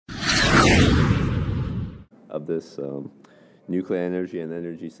of this nuclear energy and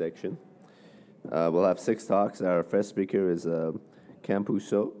energy section. We'll have 6 talks. Our first speaker is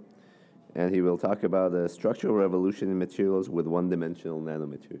Campuso, and he will talk about the structural revolution in materials with one-dimensional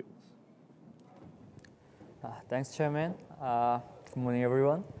nanomaterials. Thanks, Chairman. Good morning,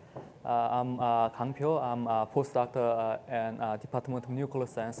 everyone. I'm Kang Pyo. I'm a postdoctor in Department of Nuclear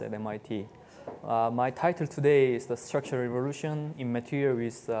Science at MIT. My title today is The Structural Revolution in Material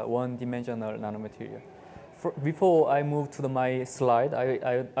with One-Dimensional Nanomaterial. Before I move to my slide,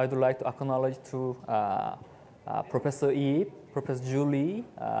 I'd like to acknowledge to Professor Ip, Professor Julie,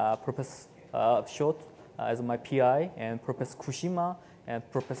 Professor Short as my PI, and Professor Kushima and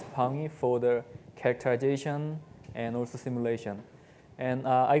Professor Pangi for the characterization and also simulation. And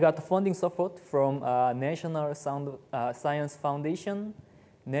I got the funding support from National Science Foundation,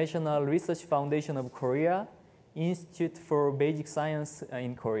 National Research Foundation of Korea, Institute for Basic Science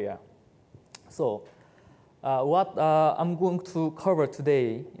in Korea. So what I'm going to cover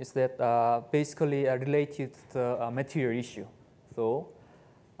today is that basically related to the material issue. So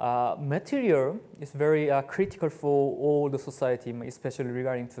material is very critical for all the society, especially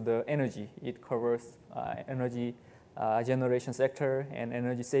regarding to the energy. It covers energy generation sector and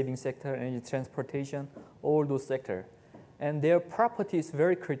energy saving sector, energy transportation, all those sectors. And their property is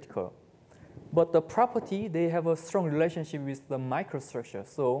very critical. But the property, they have a strong relationship with the microstructure.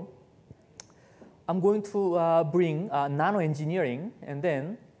 So I'm going to bring nanoengineering, and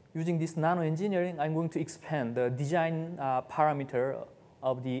then using this nanoengineering, I'm going to expand the design parameter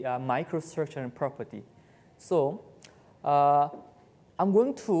of the microstructure and property. So I'm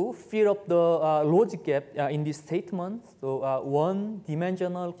going to fill up the logic gap in this statement. So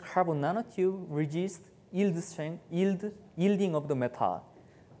one-dimensional carbon nanotube resists yield strength, yielding of the metal.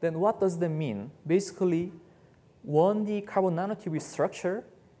 Then what does that mean? Basically, 1D carbon nanotube is structure,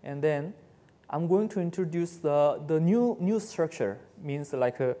 and then I'm going to introduce the new structure, means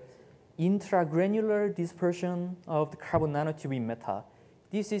like a intragranular dispersion of the carbon nanotube in metal.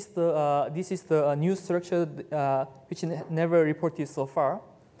 This is the new structure which never reported so far.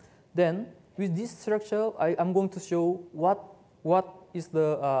 Then with this structure, I'm going to show what is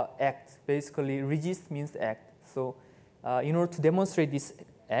the act. Basically, resist means act. So in order to demonstrate this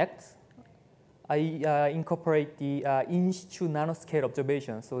act, I incorporate the in situ nanoscale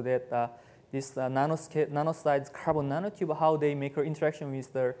observation, so that this nano-sized carbon nanotube, how they make an interaction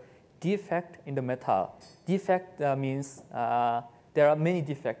with the defect in the metal. Defect means there are many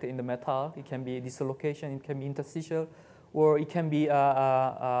defects in the metal. It can be dislocation, it can be interstitial, or it can be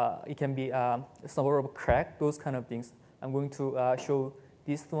some sort of crack, those kind of things. I'm going to show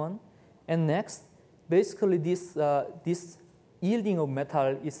this one. And next, basically this yielding of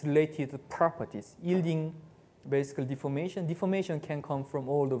metal is related to properties. Yielding, basically deformation. Deformation can come from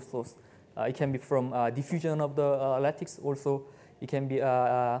all those sources. It can be from diffusion of the lattice. Also, it can be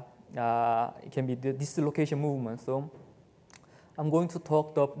the dislocation movement. So I'm going to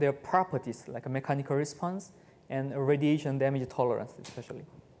talk about their properties, like a mechanical response and radiation damage tolerance, especially.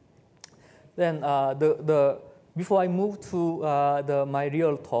 Then before I move to my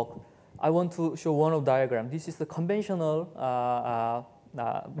real talk, I want to show one of diagram. This is the conventional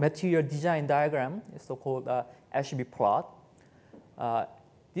material design diagram. It's so-called Ashby plot.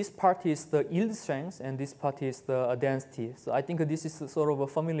 This part is the yield strength, and this part is the density. So I think this is sort of a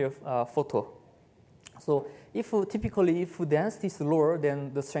familiar photo. So typically, if density is lower,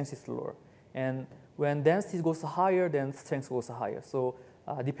 then the strength is lower. And when density goes higher, then strength goes higher. So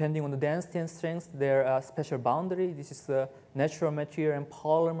depending on the density and strength, there are special boundary. This is the natural material and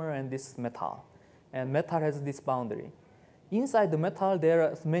polymer, and this is metal. And metal has this boundary. Inside the metal, there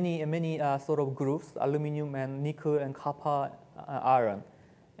are many sort of groups, aluminum and nickel and copper, iron.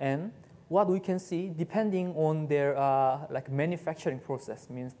 And what we can see, depending on their like manufacturing process,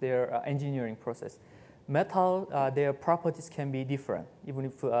 means their engineering process, metal, their properties can be different, even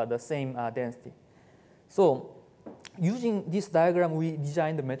if the same density. So using this diagram, we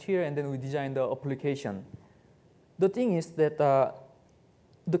design the material, and then we design the application. The thing is that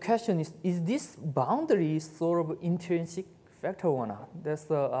the question is this boundary sort of intrinsic factor or not? That's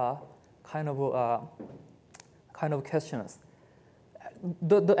the kind of question.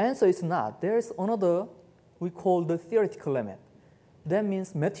 The answer is not. There is another we call the theoretical limit. That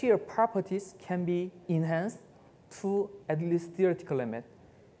means material properties can be enhanced to at least theoretical limit,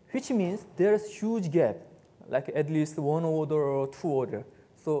 which means there is huge gap, like at least 1 order or 2 order.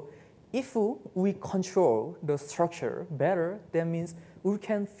 So if we control the structure better, that means we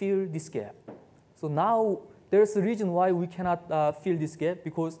can fill this gap. So now there's a reason why we cannot fill this gap,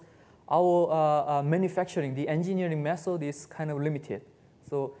 because our manufacturing, the engineering method is kind of limited.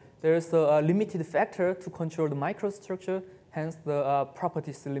 So there's a limited factor to control the microstructure, hence the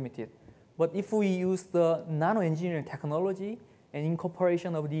property is limited. But if we use the nanoengineering technology and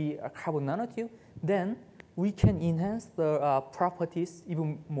incorporation of the carbon nanotube, then we can enhance the properties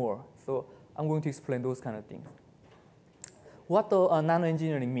even more. So I'm going to explain those kind of things. What the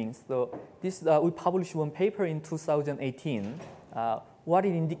nanoengineering means. So this, we published one paper in 2018. What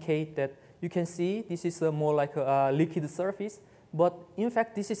it indicates that you can see this is more like a liquid surface, but in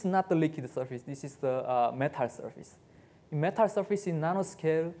fact this is not the liquid surface, this is the metal surface. In metal surface in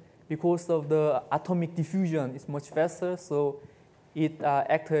nanoscale, because of the atomic diffusion is much faster, so it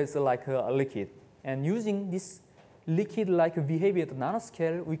acts as like a liquid. And using this liquid-like behavior at the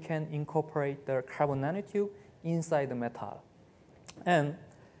nanoscale, we can incorporate the carbon nanotube inside the metal. And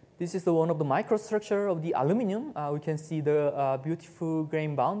this is one of the microstructure of the aluminum. We can see the beautiful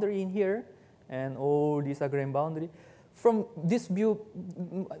grain boundary in here, and all these are grain boundary. From this view,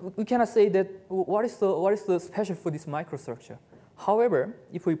 we cannot say that what is the special for this microstructure. However,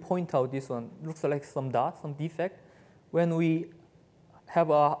 if we point out this one, looks like some dot, some defect. When we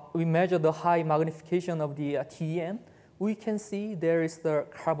measure the high magnification of the TEM, we can see there is the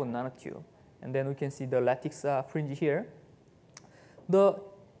carbon nanotube, and then we can see the lattice fringe here. The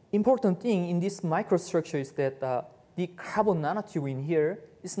important thing in this microstructure is that the carbon nanotube in here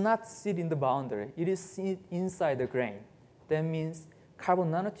is not sit in the boundary. It is sit inside the grain. That means carbon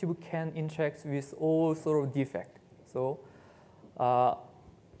nanotube can interact with all sort of defect. So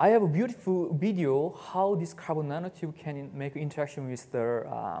I have a beautiful video how this carbon nanotube can make interaction with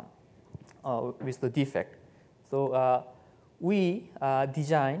the defect. So we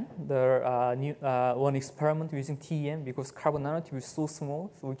designed the one experiment using TEM because carbon nanotube is so small,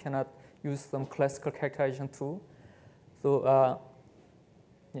 so we cannot use some classical characterization tool. So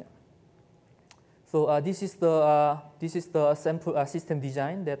yeah. So this is the sample system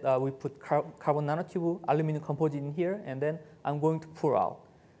design that we put carbon nanotube aluminum composite in here, and then I'm going to pour out.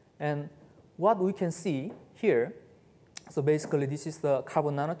 And what we can see here, so basically this is the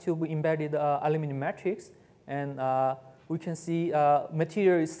carbon nanotube embedded aluminum matrix, and we can see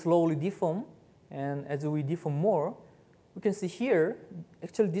material is slowly deformed, and as we deform more, we can see here,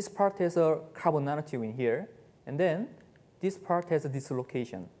 actually this part has a carbon nanotube in here, and then this part has a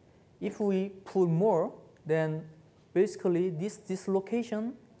dislocation. If we pull more, then basically this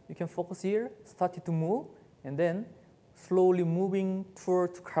dislocation, you can focus here, started to move, and then slowly moving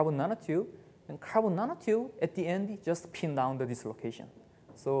toward carbon nanotube, and carbon nanotube at the end just pin down the dislocation.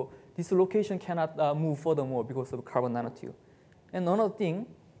 So dislocation cannot move furthermore because of carbon nanotube. And another thing,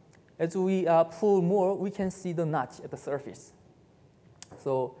 as we pull more, we can see the notch at the surface.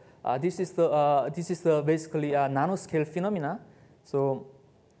 So this is the basically nanoscale phenomena. So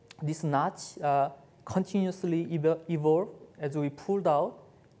this notch continuously evolve as we pulled out,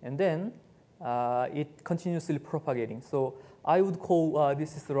 and then it continuously propagating. So I would call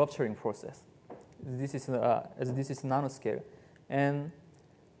this is the rupturing process. This is as this is nanoscale, and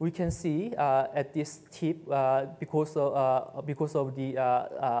we can see at this tip because of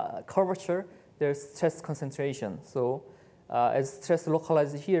the curvature, there's stress concentration. So as stress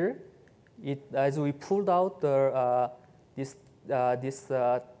localized here, as we pulled out the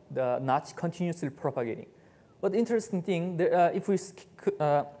notch continuously propagating. But the interesting thing, if we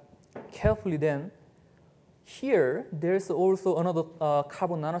carefully then, here there's also another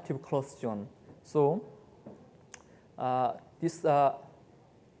carbon nanotube close zone. So this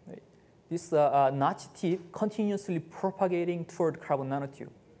notch tip continuously propagating toward carbon nanotube.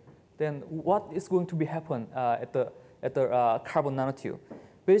 Then what is going to be happen at the carbon nanotube?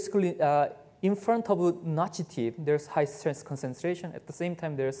 Basically, in front of a notch tip, there's high stress concentration. At the same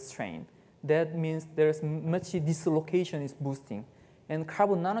time, there's strain. That means there's much dislocation is boosting. And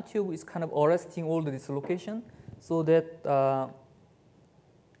carbon nanotube is kind of arresting all the dislocation so that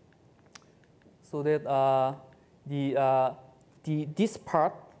this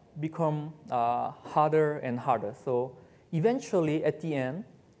part become harder and harder. So eventually, at the end,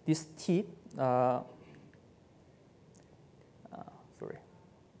 this tip, the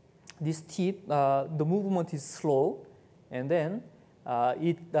movement is slow, and then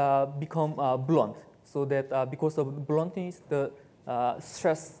it become blunt. So that because of bluntness, the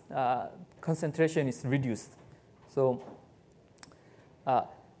stress concentration is reduced. So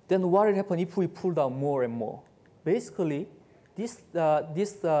then what will happen if we pull down more and more? Basically, this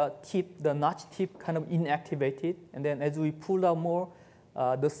tip, the notch tip, kind of inactivated, and then as we pull down more,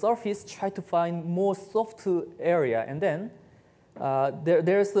 the surface try to find more soft area, and then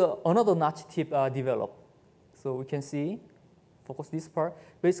there's another notch tip developed. So we can see, focus this part.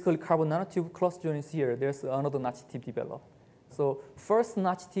 Basically, carbon nanotube close zone is here. There's another notch tip developed. So first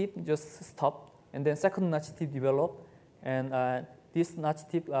notch tip just stopped, and then second notch tip developed, and this notch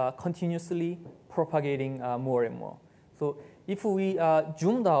tip continuously propagating more and more. So if we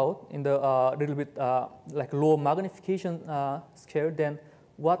zoomed out in the little bit like low magnification scale, then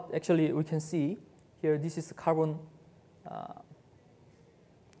what actually we can see here, this is carbon.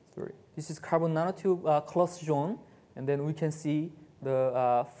 This is carbon nanotube cluster zone, and then we can see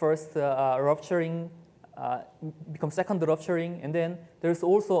the first rupturing become second rupturing, and then there's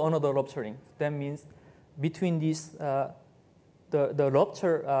also another rupturing. That means between these the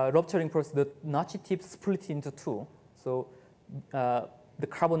rupturing process, the notch tip split into two. So the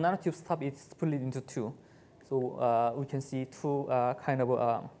carbon nanotube stop is split into two. So we can see two kind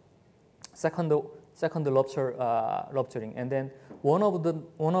of second rupturing, and then one of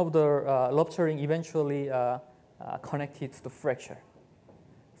the rupturing eventually connected to the fracture.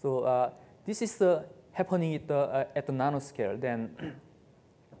 So this is happening at the nanoscale. Then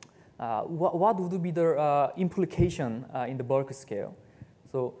what would be the implication in the bulk scale?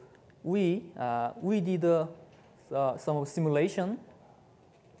 So we did some simulation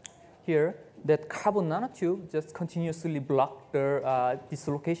here that carbon nanotube just continuously block the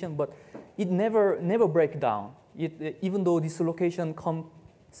dislocation, but it never break down. Even though dislocation come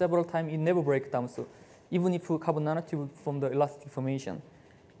several times, it never breaks down. So even if carbon nanotube from the elastic formation.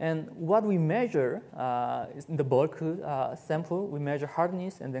 And what we measure is in the bulk sample, we measure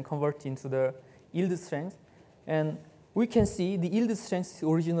hardness and then convert into the yield strength. And we can see the yield strength is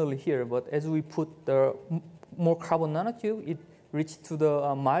originally here, but as we put the more carbon nanotube, it reached to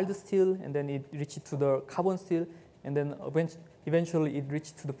the mild steel, and then it reached to the carbon steel, and then eventually it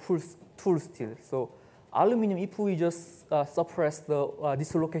reached to the tool steel. So aluminum, if we just suppress the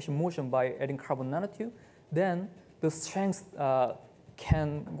dislocation motion by adding carbon nanotube, then the strength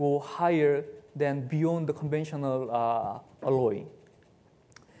can go higher than beyond the conventional alloy.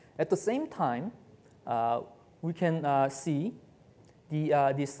 At the same time, we can see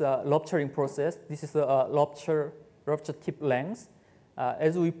this rupturing process. This is the rupture tip length.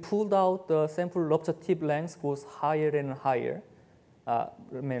 As we pulled out the sample, rupture tip length goes higher and higher,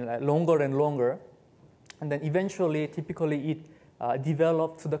 longer and longer. And then eventually, typically, it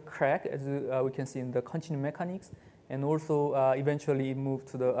developed to the crack, as we can see in the continuum mechanics. And also, eventually, it moved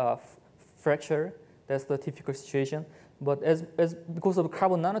to the fracture. That's the typical situation. But because of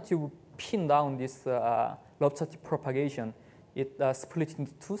carbon nanotube pin down this rupture tip propagation, it split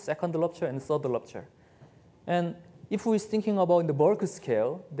into two, second rupture and third rupture. And if we're thinking about the bulk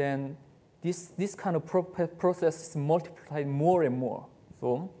scale, then this kind of process is multiplied more and more.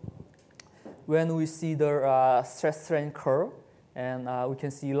 So when we see the stress strain curve, and we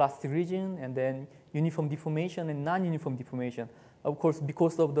can see elastic region, and then uniform deformation and non-uniform deformation. Of course,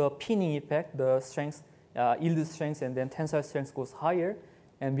 because of the pinning effect, the strength, yield strength, and then tensile strength goes higher.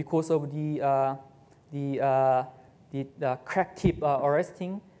 And because of the crack tip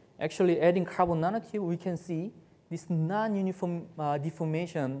arresting, actually adding carbon nanotube, we can see this non-uniform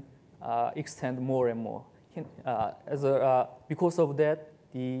deformation extend more and more. Because of that,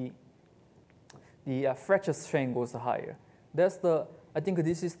 the fracture strain goes higher. I think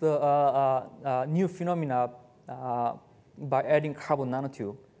this is the new phenomena by adding carbon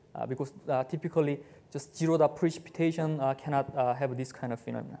nanotube, because typically just zero dot precipitation cannot have this kind of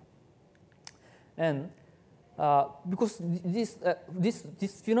phenomena. And because this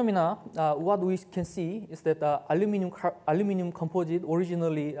phenomena, what we can see is that aluminum composite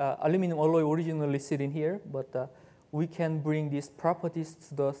originally, aluminum alloy originally sitting here, but we can bring these properties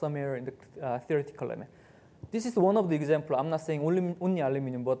to the somewhere in the theoretical limit. This is one of the examples. I'm not saying only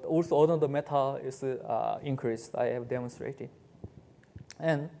aluminum, but also another metal is increased. I have demonstrated.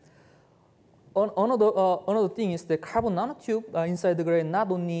 And another thing is the carbon nanotube inside the grain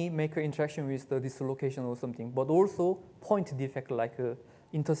not only make an interaction with the dislocation or something, but also point defect like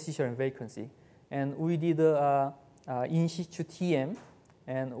interstitial and vacancy. And we did in situ TM,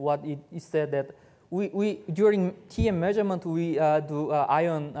 and what it said that we during TM measurement we do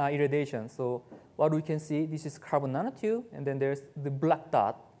ion irradiation. So what we can see, this is carbon nanotube, and then there's the black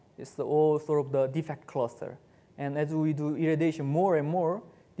dot. It's all sort of the defect cluster. And as we do irradiation more and more,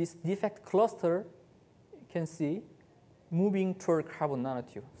 this defect cluster, you can see, moving toward carbon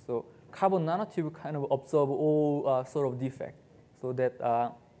nanotube. So carbon nanotube kind of absorb all sort of defect, so that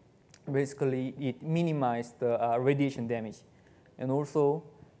basically it minimizes the radiation damage. And also,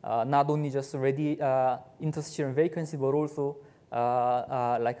 not only just interstitial vacancy, but also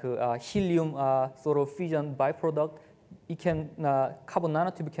like a helium sort of fission byproduct, it can carbon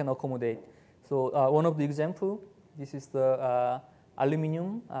nanotube can accommodate. So one of the example, this is the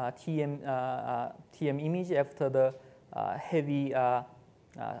aluminum TM image after the heavy,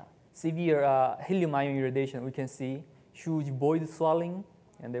 severe helium-ion irradiation, we can see huge void swelling,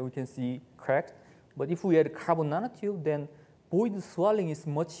 and then we can see cracks. But if we add carbon nanotube, then void swelling is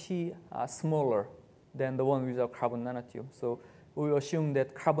much smaller than the one without carbon nanotube. So we assume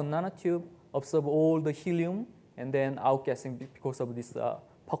that carbon nanotube absorb all the helium and then outgassing because of this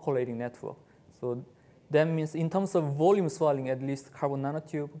percolating network. So that means in terms of volume swelling, at least carbon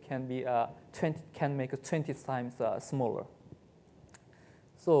nanotube can be can make it 20 times smaller.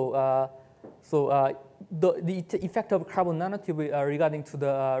 So the effect of carbon nanotube regarding to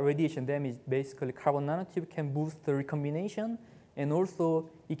the radiation damage, basically carbon nanotube can boost the recombination, and also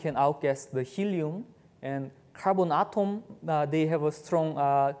it can outgas the helium. And carbon atom, they have a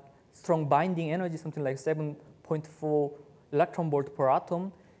strong binding energy, something like 7.4 electron volt per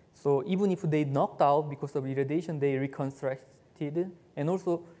atom. So even if they knocked out because of irradiation, they reconstructed, and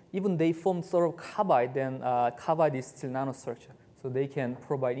also even they form sort of carbide, then carbide is still nanostructure, so they can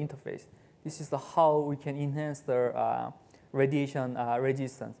provide interface. This is how we can enhance the radiation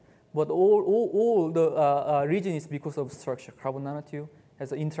resistance. But all the region is because of structure. Carbon nanotube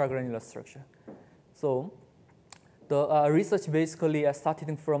has an intragranular structure. So the research basically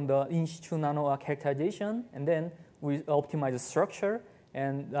started from the in situ nano characterization, and then we optimize the structure.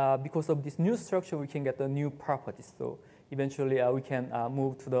 And because of this new structure, we can get the new properties. So eventually, we can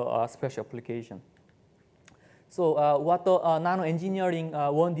move to the special application. So what the nano engineering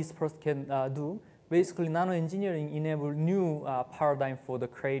one disperse can do, basically nano engineering enable new paradigm for the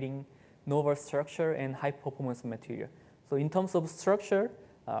creating novel structure and high performance material. So in terms of structure,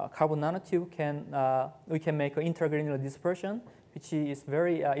 carbon nanotube we can make an intragranular dispersion, which is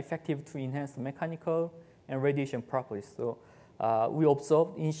very effective to enhance the mechanical and radiation properties. So we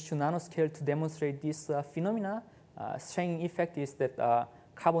observed in situ nanoscale to demonstrate this phenomena. Striking effect is that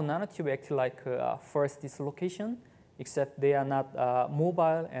carbon nanotube act like force dislocation, except they are not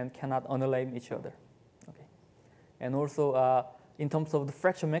mobile and cannot unalive each other. Okay. And also, in terms of the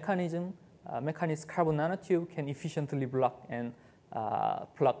fracture mechanism, carbon nanotube can efficiently block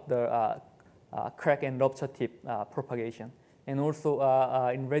the crack and rupture tip propagation. And also,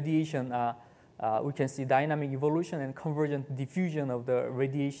 in radiation, we can see dynamic evolution and convergent diffusion of the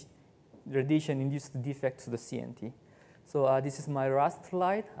radiation-induced defect to the CNT. So this is my last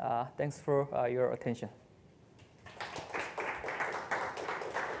slide. Thanks for your attention.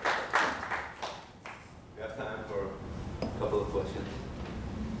 We have time for a couple of questions.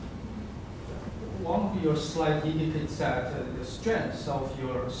 One of your slides indicates that the strength of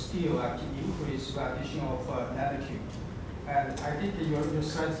your steel actually increases by addition of nanotube. And I think your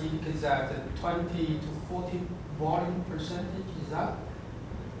slides indicates that 20 to 40 volume percentage, is that?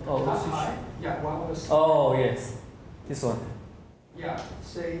 Oh, that's high? Yeah, one was. Oh, yes. This one. Yeah,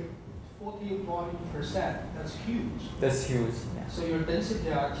 say 40 volume percent, that's huge. That's huge. Yeah. So your density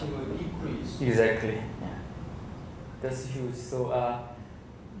actually will increase. Exactly. Yeah. That's huge. So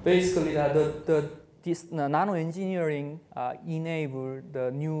basically, this nano engineering enable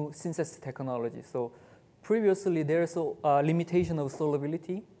the new synthesis technology. So previously, there's a limitation of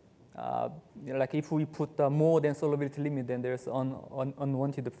solubility. Like if we put more than solubility limit, then there's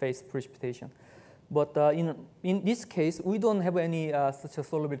unwanted phase precipitation. But in this case, we don't have any such a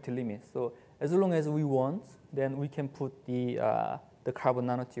solubility limit. So as long as we want, then we can put the carbon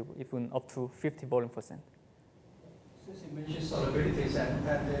nanotube even up to 50 volume percent. Since you mentioned solubilities and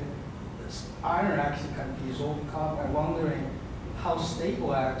the iron actually can dissolve carbon, I'm wondering how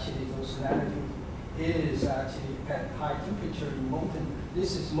stable actually those nanotubes is actually at high temperature in molten.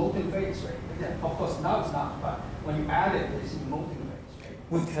 This is molten phase, right? Again, of course, now it's not, but when you add it, it's in molten phase, right?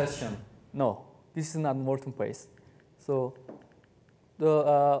 Good question. No, this is not molten phase. So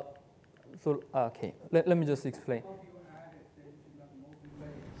the okay, let me just explain. How do you add it if it's not molten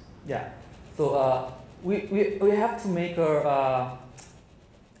phase? Yeah. So we have to make a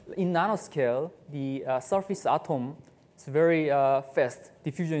in nanoscale, the surface atom is very fast.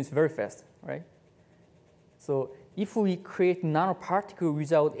 Diffusion is very fast, right? So if we create nanoparticle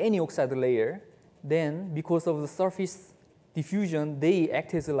without any oxide layer, then because of the surface diffusion, they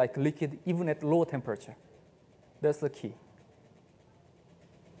act as like liquid even at low temperature. That's the key.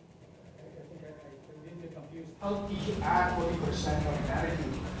 I think I'm a little bit confused. How did you add 40% of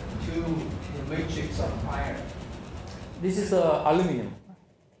nanotube to the matrix of iron? This is aluminum.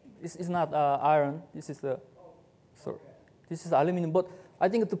 This is not iron. This is the sorry. This is aluminum, but I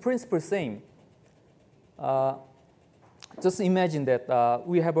think the principle is same. Just imagine that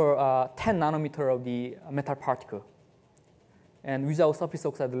we have a 10 nanometer of the metal particle, and without surface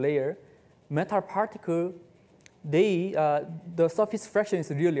oxide layer, metal particle, the surface fraction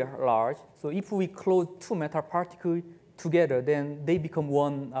is really large. So if we close two metal particles, together, then they become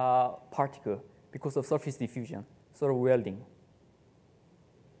one particle because of surface diffusion, sort of welding,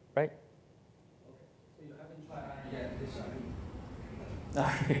 right? So you haven't tried iron yet, this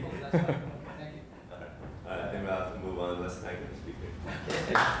Okay. That's fine. Thank you. I think we'll have to move on unless I can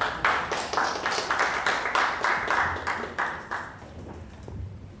speak.